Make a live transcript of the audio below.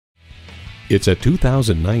It's a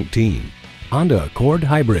 2019 Honda Accord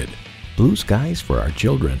Hybrid. Blue skies for our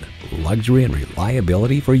children, luxury and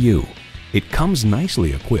reliability for you. It comes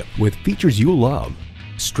nicely equipped with features you love: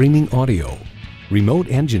 streaming audio, remote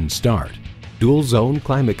engine start, dual zone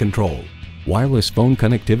climate control, wireless phone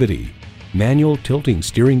connectivity, manual tilting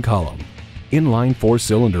steering column, inline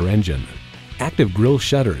 4-cylinder engine, active grille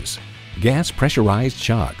shutters, gas pressurized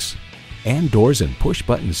shocks, and doors and push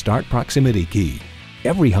button start proximity key.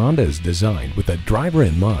 Every Honda is designed with the driver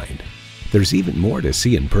in mind. There's even more to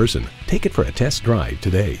see in person. Take it for a test drive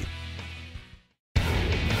today.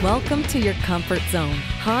 Welcome to your comfort zone.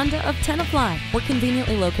 Honda of Tenafly. We're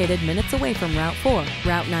conveniently located minutes away from Route 4,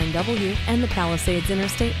 Route 9W, and the Palisades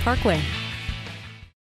Interstate Parkway.